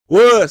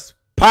What's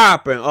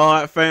poppin',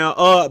 Odd fam?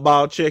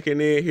 Oddball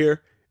checking in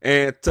here,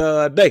 and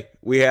today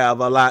we have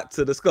a lot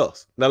to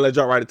discuss. Now let's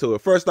jump right into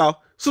it. First off,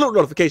 salute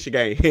notification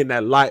gang, hitting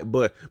that like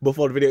button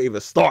before the video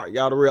even start.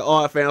 Y'all the real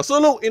Odd fam.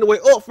 Salute. Anyway,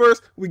 up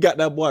first, we got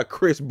that boy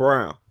Chris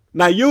Brown.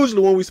 Now,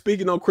 usually when we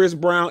speaking on Chris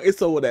Brown,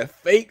 it's over that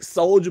fake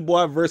Soulja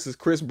Boy versus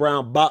Chris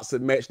Brown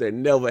boxing match that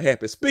never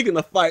happened. Speaking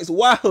of fights,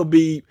 why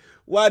Habib?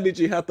 Why did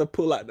you have to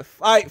pull out the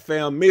fight,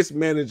 fam?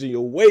 Mismanaging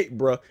your weight,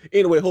 bro.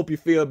 Anyway, hope you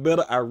feel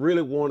better. I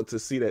really wanted to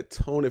see that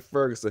Tony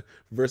Ferguson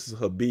versus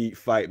Habib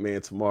fight,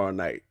 man, tomorrow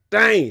night.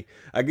 Dang.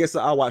 I guess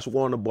I'll watch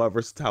Warner Boy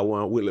versus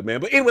Taiwan Whitley, man.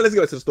 But anyway, let's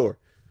get to the story.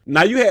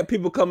 Now, you had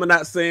people coming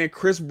out saying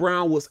Chris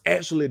Brown was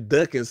actually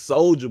ducking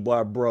Soulja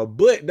Boy, bro.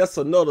 But that's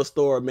another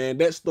story, man.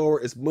 That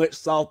story is much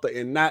softer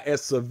and not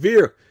as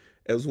severe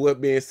as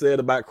what being said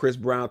about Chris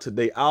Brown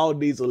today. All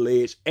these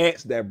alleged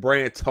acts that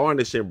brand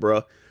tarnishing,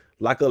 bro.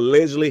 Like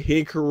allegedly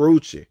hitting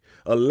Carucci.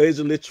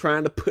 Allegedly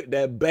trying to put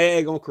that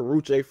bag on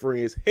Carucci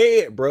friend's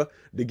head, bro,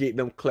 to get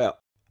them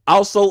clapped.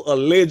 Also,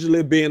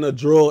 allegedly being a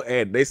drug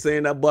addict. They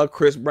saying that boy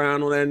Chris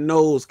Brown on that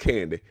nose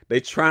candy. They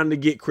trying to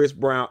get Chris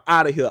Brown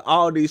out of here.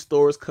 All these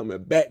stories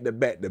coming back to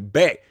back to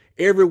back.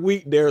 Every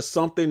week there's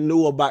something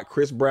new about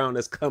Chris Brown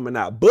that's coming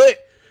out. But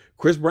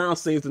Chris Brown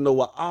seems to know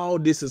where all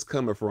this is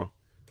coming from.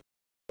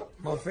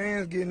 My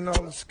fans getting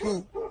all the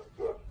scoop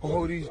on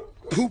who these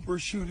pooper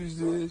shooters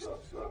is.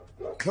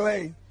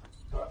 Clay,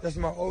 that's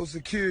my old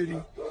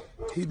security.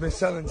 He's been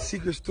selling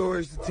secret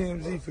storage to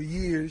TMZ for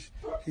years.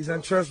 He's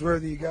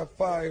untrustworthy. He got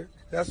fired.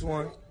 That's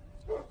one.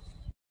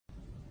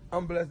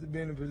 I'm blessed to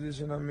be in the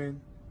position I'm in.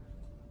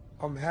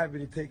 I'm happy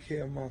to take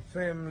care of my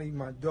family,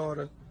 my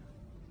daughter,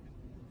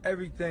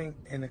 everything,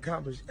 and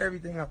accomplish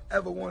everything I've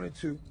ever wanted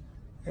to.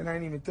 And I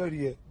ain't even 30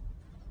 yet.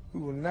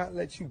 We will not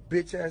let you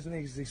bitch-ass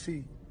niggas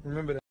succeed.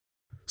 Remember that.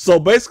 So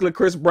basically,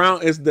 Chris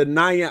Brown is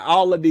denying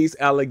all of these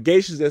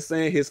allegations and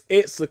saying his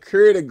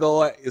ex-security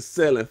guard is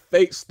selling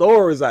fake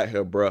stories out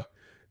here, bro.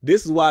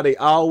 This is why they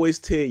always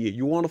tell you,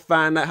 you want to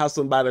find out how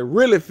somebody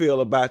really feel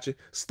about you,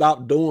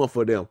 stop doing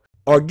for them.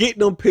 Or get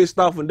them pissed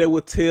off and they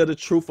will tell the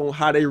truth on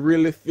how they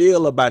really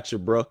feel about you,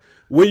 bro.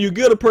 When you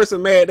get a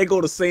person mad, they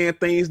go to saying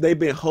things they've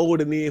been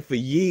holding in for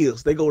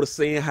years. They go to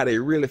saying how they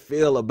really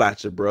feel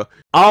about you, bro.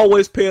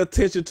 Always pay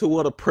attention to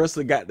what a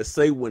person got to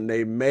say when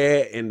they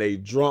mad and they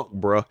drunk,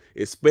 bro.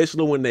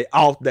 Especially when they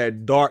off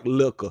that dark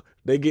liquor.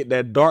 They get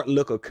that dark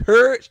liquor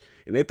courage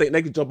and they think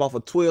they can jump off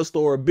a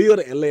 12-story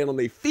building and land on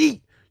their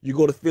feet. You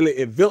go to feeling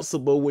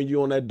invincible when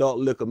you're on that dark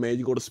liquor, man.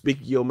 You go to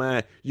speaking your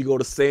mind. You go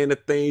to saying the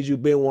things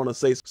you've been wanting to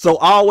say. So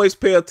always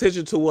pay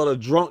attention to what a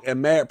drunk and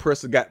mad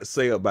person got to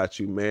say about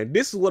you, man.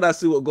 This is what I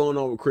see what's going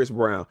on with Chris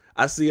Brown.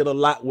 I see it a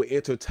lot with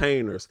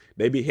entertainers.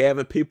 They be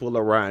having people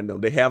around them.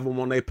 They have them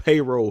on their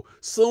payroll.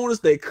 Soon as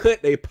they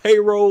cut their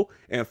payroll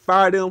and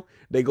fire them,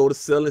 they go to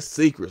selling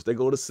secrets. They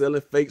go to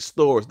selling fake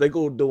stories. They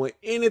go doing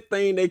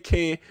anything they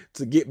can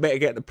to get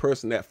back at the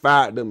person that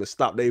fired them and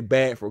stop their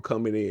bag from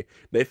coming in.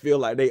 They feel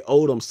like they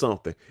owe them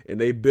something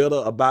and they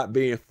bitter about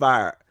being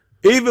fired.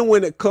 Even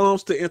when it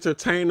comes to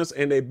entertainers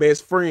and their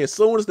best friends, as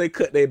soon as they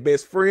cut their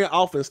best friend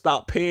off and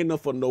stop paying them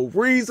for no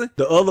reason,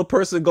 the other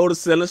person go to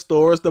selling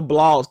stories, the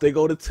blogs. They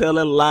go to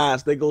telling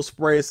lies. They go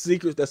spreading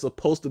secrets that's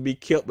supposed to be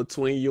kept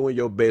between you and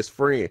your best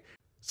friend.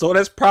 So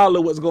that's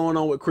probably what's going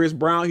on with Chris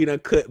Brown. He done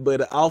cut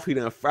Buddy off. He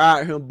done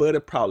fired him. Buddy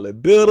probably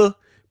bitter,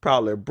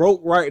 probably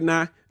broke right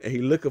now, and he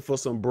looking for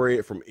some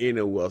bread from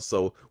anywhere.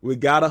 So we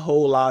gotta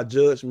hold our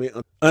judgment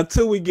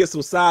until we get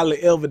some solid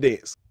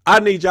evidence. I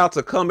need y'all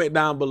to comment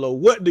down below.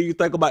 What do you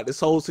think about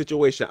this whole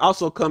situation?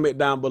 Also comment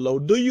down below.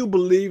 Do you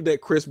believe that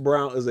Chris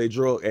Brown is a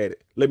drug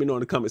addict? Let me know in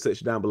the comment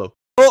section down below.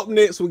 Up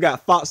next, we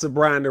got Foxy,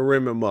 Brian, and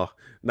Remy.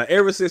 Now,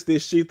 ever since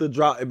this Sheetha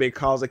drop, it been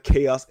causing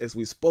chaos as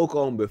we spoke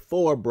on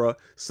before, bro.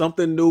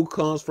 Something new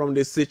comes from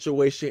this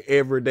situation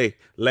every day.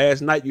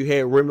 Last night, you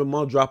had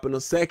Remy dropping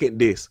a second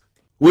diss,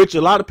 which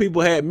a lot of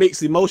people had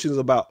mixed emotions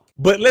about.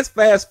 But let's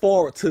fast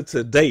forward to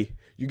today.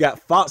 You got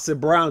Foxy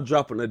Brown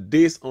dropping a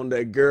diss on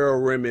that girl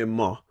Remy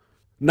Ma.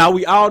 Now,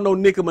 we all know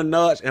Nicki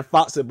Minaj and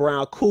Foxy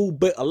Brown cool,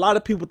 but a lot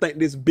of people think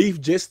this beef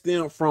just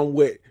stemmed from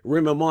what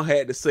Remy Ma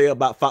had to say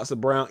about Foxy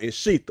Brown and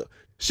Sheetha.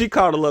 She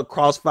called a little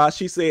crossfire.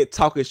 She said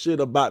talking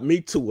shit about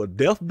me to a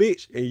deaf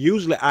bitch. And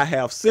usually I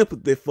have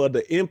sympathy for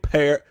the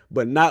impaired,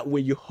 but not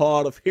when you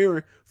hard of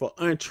hearing for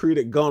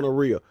untreated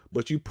gonorrhea.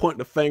 But you point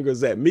the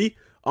fingers at me.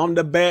 I'm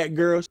the bad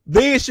girl.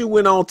 Then she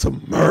went on to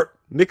murk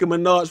Nicki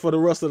Minaj for the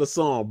rest of the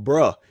song.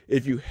 Bruh,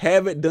 if you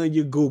haven't done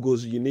your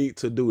Googles, you need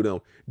to do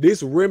them.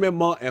 This Remy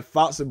Ma and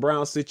Foxy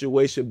Brown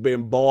situation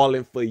been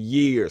boiling for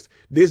years.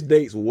 This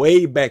dates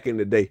way back in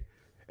the day.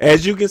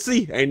 As you can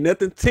see, ain't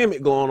nothing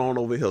timid going on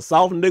over here.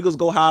 Soft niggas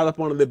go hide up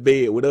under the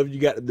bed. Whatever you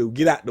got to do,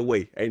 get out the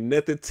way. Ain't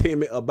nothing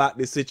timid about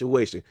this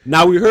situation.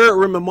 Now, we heard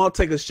Remy Ma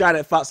take a shot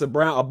at Foxy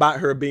Brown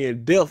about her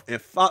being deaf,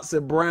 and Foxy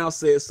Brown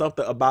said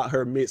something about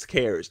her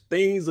miscarriage.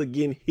 Things are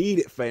getting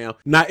heated, fam.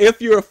 Now,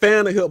 if you're a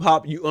fan of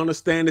hip-hop, you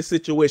understand the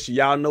situation.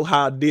 Y'all know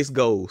how this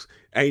goes.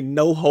 Ain't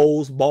no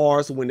holds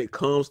bars when it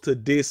comes to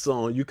this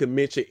song. You can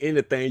mention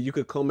anything. You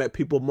could come at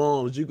people's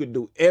moms. You could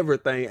do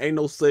everything. Ain't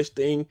no such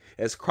thing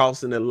as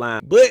crossing the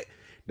line. But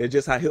that's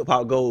just how hip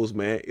hop goes,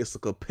 man. It's a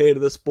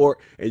competitive sport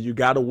and you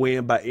got to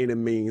win by any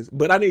means.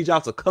 But I need y'all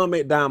to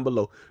comment down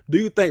below. Do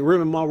you think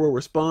Remy Ma will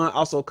respond?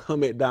 Also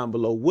comment down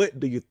below. What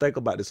do you think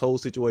about this whole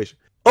situation?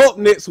 Up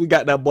next, we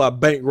got that boy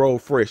Bankroll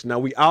Fresh. Now,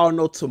 we all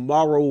know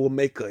tomorrow will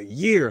make a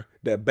year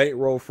that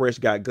Bankroll Fresh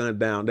got gunned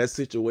down. That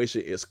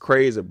situation is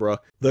crazy, bro.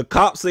 The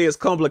cops say it's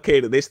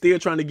complicated. They still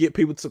trying to get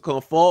people to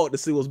come forward to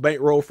see was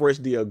Bankroll Fresh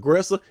the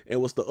aggressor and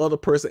was the other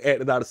person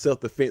acting out of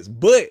self-defense.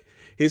 But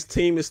his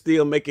team is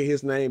still making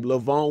his name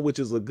Lavon, which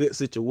is a good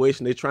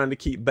situation. They're trying to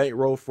keep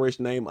Bankroll Fresh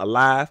name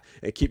alive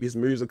and keep his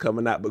music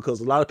coming out, because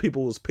a lot of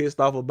people was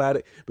pissed off about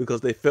it because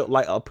they felt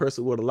like a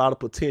person with a lot of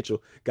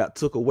potential got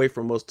took away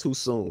from us too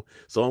soon.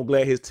 So I'm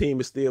glad his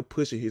team is still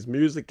pushing his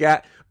music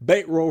out.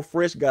 Bankroll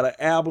Fresh got an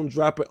album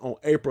dropping on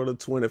April the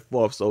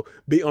 24th. So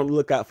be on the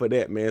lookout for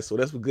that, man. So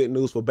that's good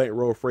news for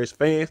Bankroll Fresh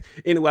fans.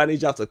 Anyway, I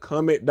need y'all to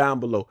comment down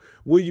below.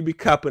 Will you be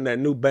copping that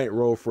new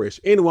Bankroll Fresh?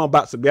 Anyway, I'm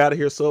about to be out of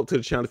here. Sub to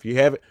the channel if you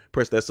haven't.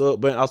 Press that sub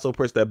button. Also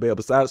press that bell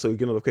beside it so you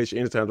get a notification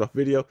anytime I drop a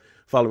video.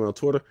 Follow me on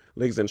Twitter.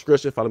 Links in the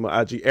description. Follow me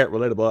on IG at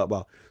Relatable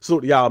Oddball.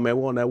 Salute to y'all, man.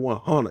 We're on that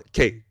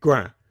 100K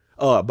grind.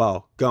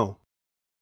 Oddball gone.